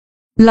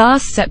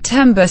Last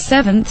September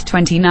 7,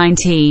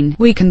 2019,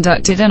 we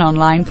conducted an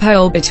online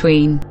poll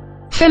between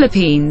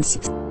Philippines,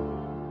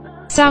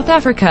 South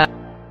Africa,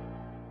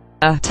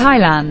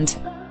 Thailand,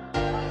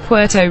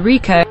 Puerto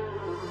Rico,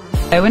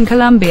 and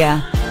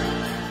Colombia.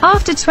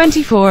 After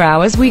 24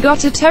 hours we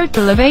got a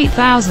total of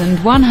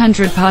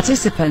 8,100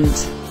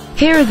 participants.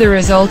 Here are the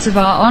results of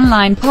our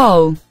online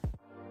poll.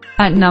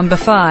 At number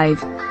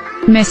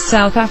 5, Miss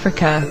South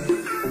Africa,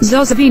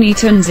 Zozibini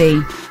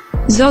Tunzi.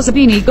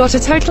 Zozibini got a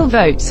total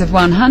votes of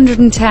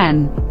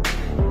 110.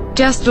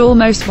 Just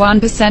almost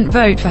 1%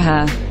 vote for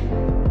her.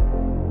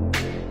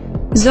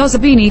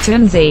 Zozibini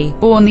Tunzi,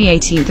 born the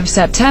 18th of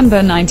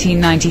September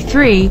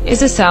 1993,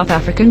 is a South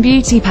African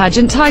beauty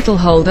pageant title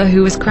holder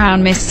who was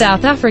crowned Miss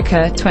South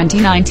Africa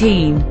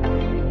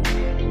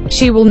 2019.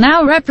 She will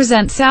now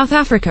represent South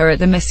Africa at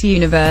the Miss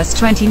Universe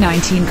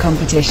 2019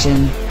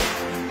 competition.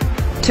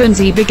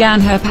 Tunzi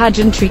began her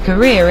pageantry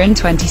career in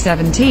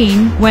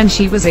 2017, when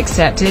she was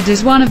accepted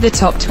as one of the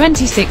top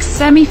 26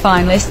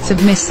 semi-finalists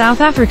of Miss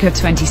South Africa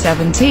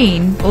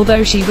 2017,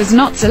 although she was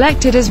not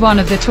selected as one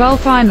of the 12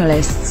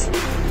 finalists.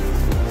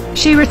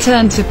 She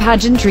returned to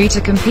pageantry to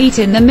compete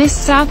in the Miss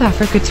South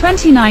Africa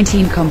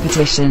 2019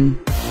 competition.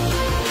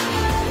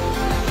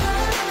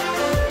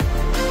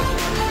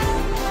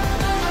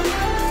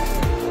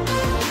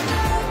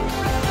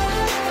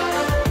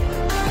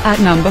 At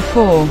number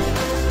 4,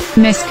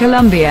 Miss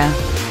Colombia,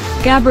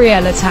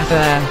 Gabriela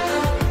Tafur.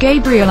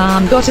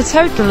 Gabriela got a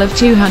total of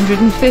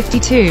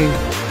 252,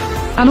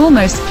 and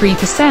almost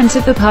 3%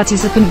 of the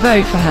participant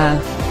vote for her.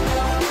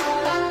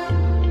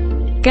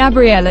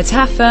 Gabriela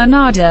Tafur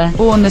Nada,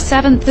 born the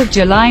 7th of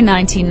July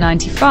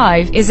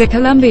 1995, is a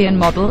Colombian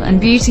model and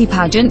beauty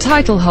pageant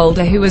title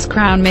holder who was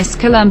crowned Miss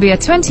Colombia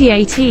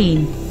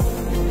 2018.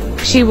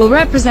 She will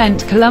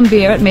represent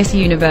Colombia at Miss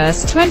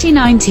Universe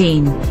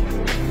 2019.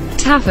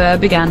 Tafur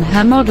began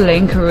her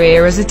modeling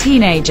career as a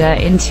teenager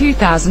in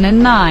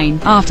 2009,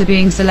 after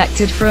being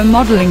selected for a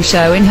modeling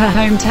show in her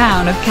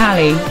hometown of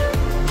Cali.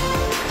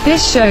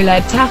 This show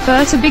led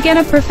Tafur to begin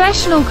a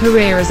professional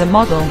career as a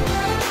model.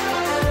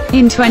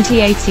 In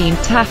 2018,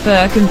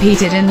 Tafur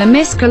competed in the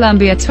Miss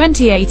Colombia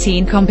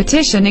 2018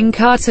 competition in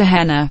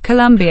Cartagena,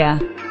 Colombia.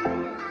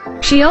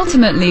 She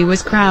ultimately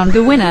was crowned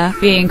the winner,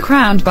 being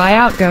crowned by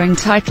outgoing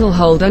title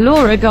holder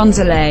Laura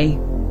Gonzalez.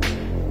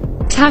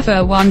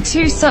 Tafur won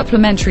 2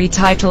 supplementary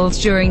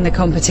titles during the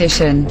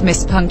competition,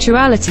 Miss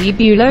Punctuality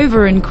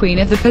Bulova and Queen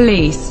of the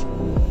Police.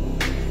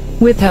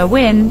 With her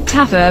win,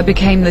 Tafur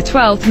became the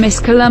 12th Miss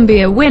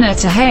Colombia winner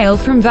to hail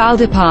from Val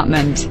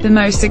Department, the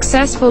most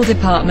successful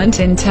department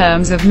in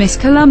terms of Miss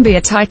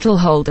Colombia title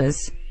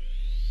holders.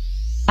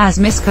 As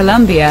Miss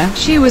Colombia,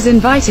 she was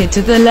invited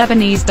to the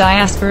Lebanese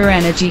Diaspora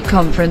Energy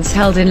Conference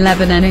held in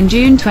Lebanon in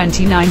June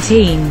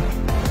 2019.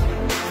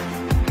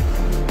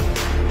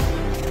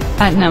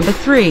 At number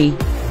 3,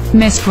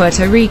 Miss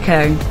Puerto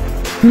Rico,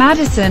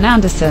 Madison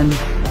Anderson.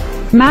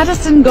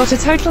 Madison got a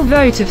total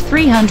vote of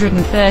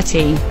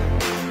 330.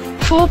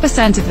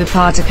 4% of the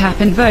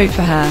participant vote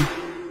for her.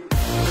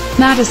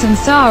 Madison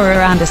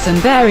Sarah Anderson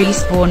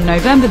Berries, born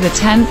November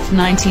 10,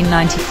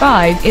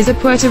 1995, is a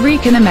Puerto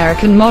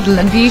Rican-American model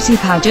and beauty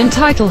pageant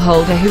title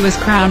holder who was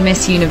crowned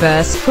Miss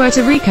Universe,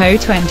 Puerto Rico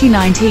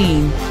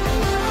 2019.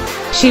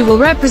 She will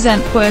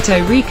represent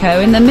Puerto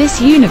Rico in the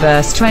Miss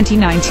Universe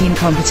 2019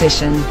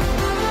 competition.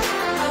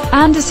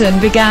 Anderson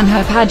began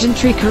her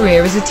pageantry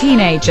career as a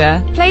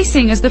teenager,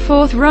 placing as the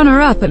 4th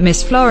runner-up at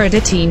Miss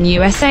Florida Teen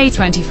USA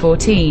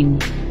 2014.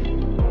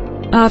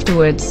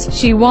 Afterwards,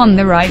 she won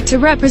the right to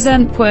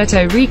represent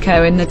Puerto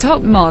Rico in the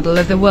Top Model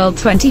of the World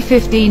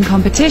 2015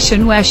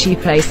 competition, where she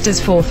placed as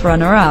 4th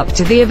runner-up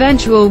to the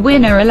eventual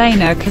winner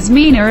Elena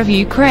Kuzmina of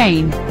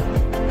Ukraine.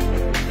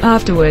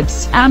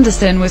 Afterwards,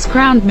 Anderson was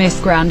crowned Miss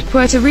Grand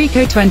Puerto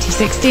Rico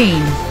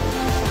 2016.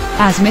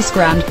 As Miss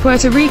Grand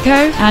Puerto Rico,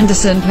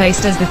 Anderson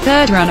placed as the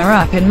 3rd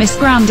runner-up in Miss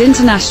Grand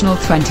International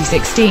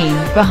 2016,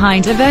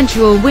 behind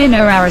eventual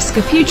winner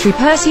Ariska Putri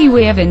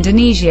Pertiwi of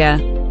Indonesia.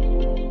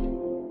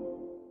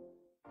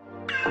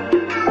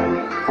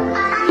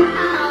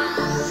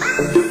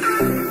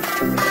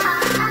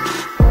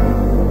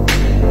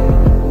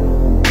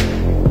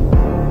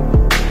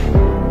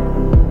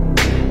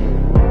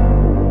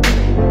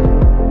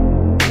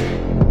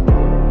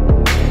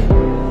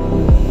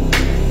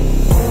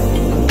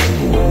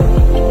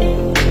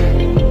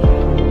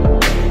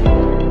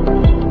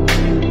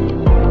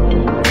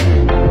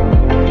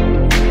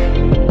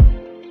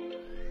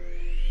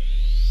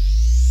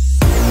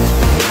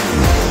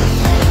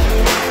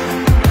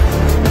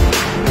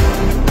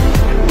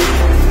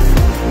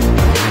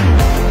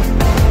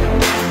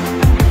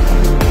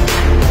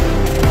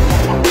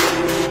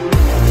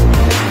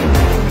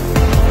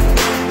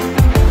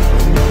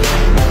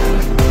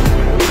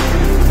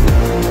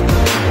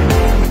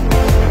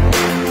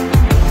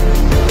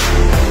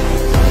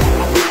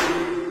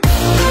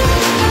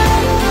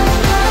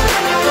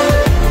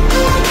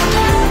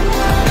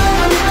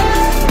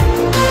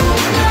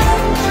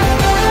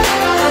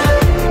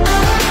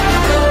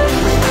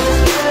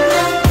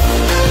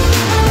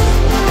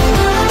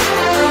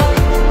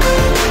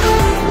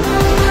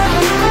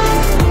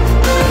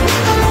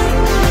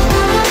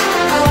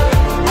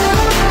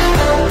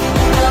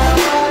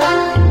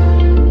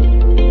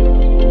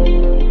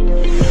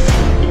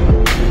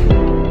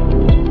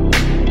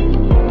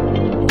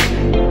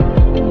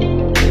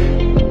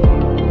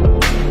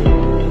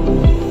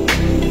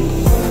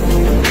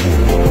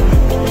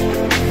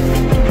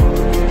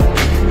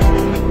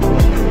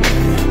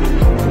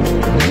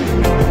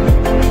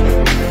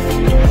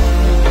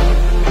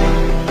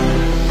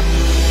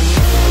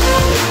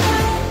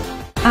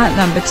 At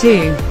number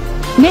 2.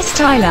 Miss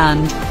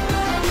Thailand.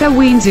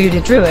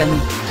 Parweensudardruan.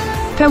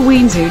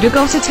 Parweensuda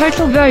got a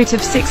total vote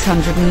of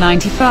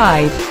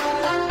 695.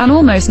 An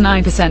almost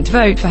 9%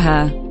 vote for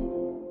her.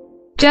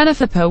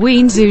 Jennifer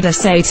Parweensuda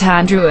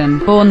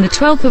Satandruan, born the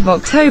 12th of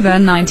October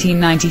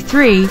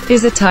 1993,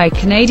 is a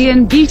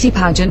Thai-Canadian beauty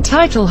pageant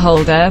title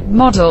holder,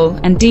 model,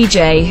 and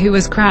DJ who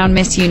was crowned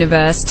Miss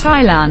Universe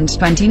Thailand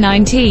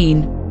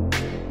 2019.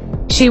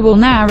 She will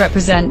now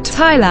represent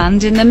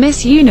Thailand in the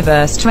Miss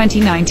Universe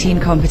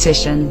 2019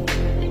 competition.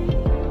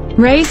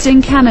 Raised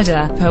in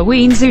Canada,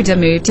 Parweensuda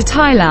moved to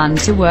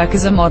Thailand to work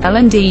as a model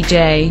and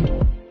DJ.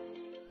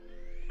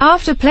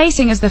 After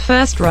placing as the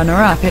first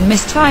runner-up in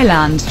Miss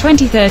Thailand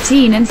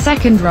 2013 and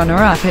second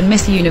runner-up in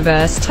Miss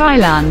Universe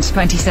Thailand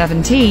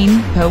 2017,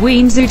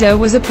 Parweensuda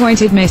was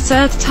appointed Miss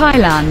Earth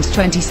Thailand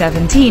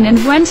 2017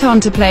 and went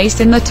on to place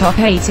in the top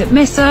 8 at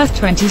Miss Earth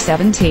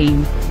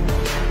 2017.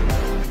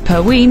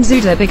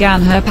 Parweensuda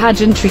began her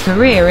pageantry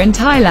career in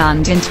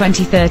Thailand in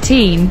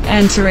 2013,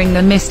 entering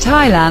the Miss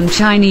Thailand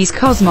Chinese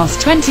Cosmos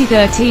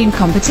 2013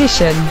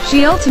 competition.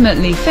 She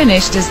ultimately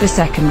finished as the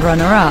second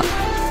runner-up.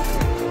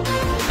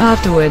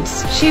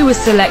 Afterwards, she was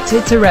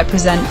selected to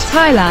represent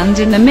Thailand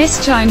in the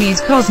Miss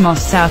Chinese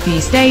Cosmos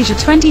Southeast Asia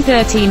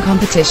 2013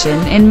 competition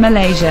in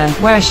Malaysia,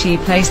 where she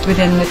placed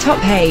within the top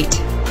 8.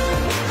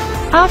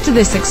 After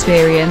this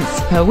experience,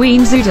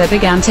 Parweensuda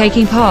began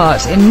taking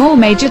part in more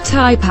major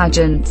Thai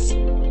pageants.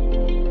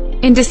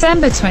 In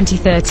December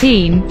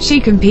 2013, she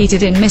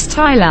competed in Miss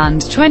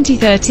Thailand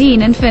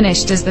 2013 and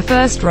finished as the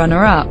first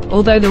runner-up,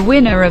 although the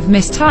winner of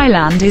Miss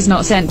Thailand is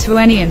not sent to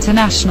any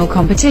international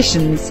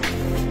competitions.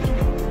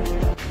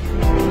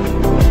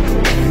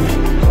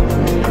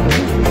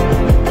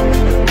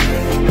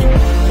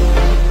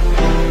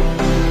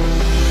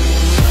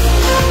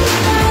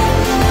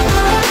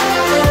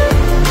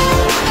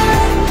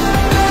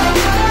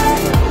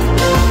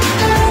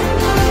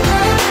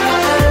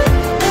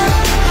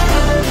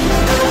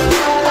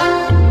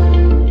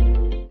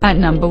 At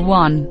number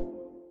 1.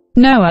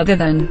 No other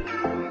than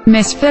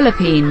Miss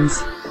Philippines.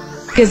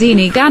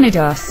 Gazini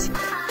Ganidos.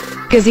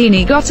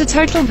 Gazini got a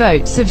total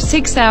votes of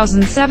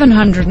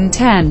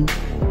 6,710.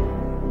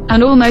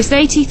 And almost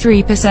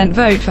 83%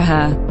 vote for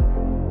her.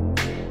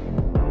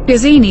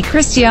 Gazini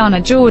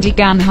Cristiana Jordi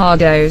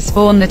Ganhardos,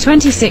 born the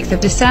 26th of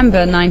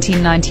December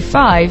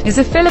 1995, is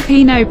a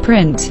Filipino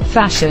print,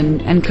 fashion,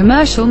 and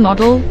commercial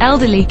model,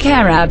 elderly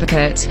care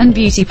advocate, and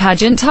beauty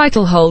pageant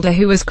title holder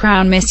who was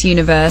crowned Miss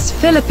Universe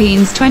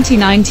Philippines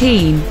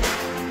 2019.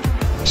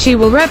 She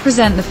will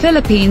represent the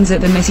Philippines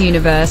at the Miss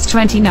Universe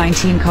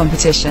 2019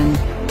 competition.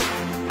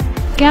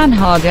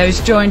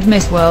 Ganhardos joined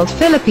Miss World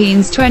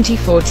Philippines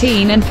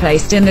 2014 and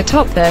placed in the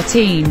top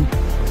 13.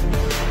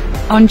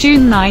 On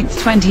June 9,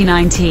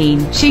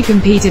 2019, she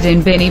competed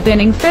in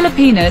Binibining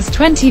Filipinas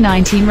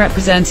 2019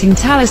 representing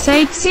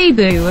Talisay,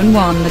 Cebu and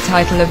won the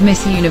title of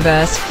Miss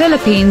Universe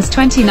Philippines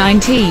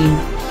 2019.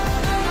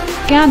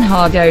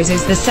 Ganhardos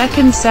is the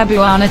second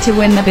Cebuana to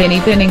win the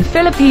Binibining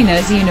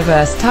Filipinas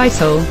Universe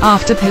title,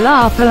 after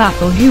Pilar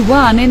Palapal who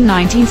won in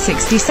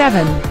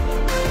 1967.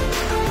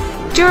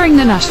 During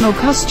the national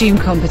costume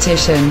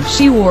competition,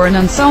 she wore an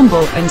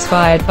ensemble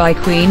inspired by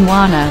Queen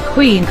Wana,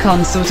 Queen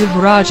Consort of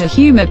Raja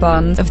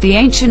Humabon of the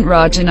ancient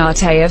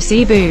Rajanate of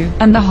Cebu,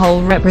 and the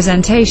whole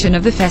representation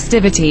of the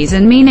festivities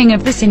and meaning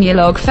of the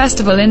Sinulog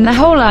festival in the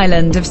whole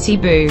island of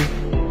Cebu.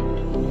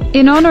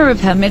 In honor of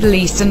her Middle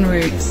Eastern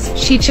roots,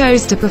 she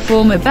chose to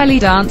perform a belly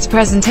dance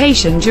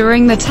presentation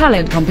during the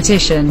talent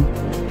competition.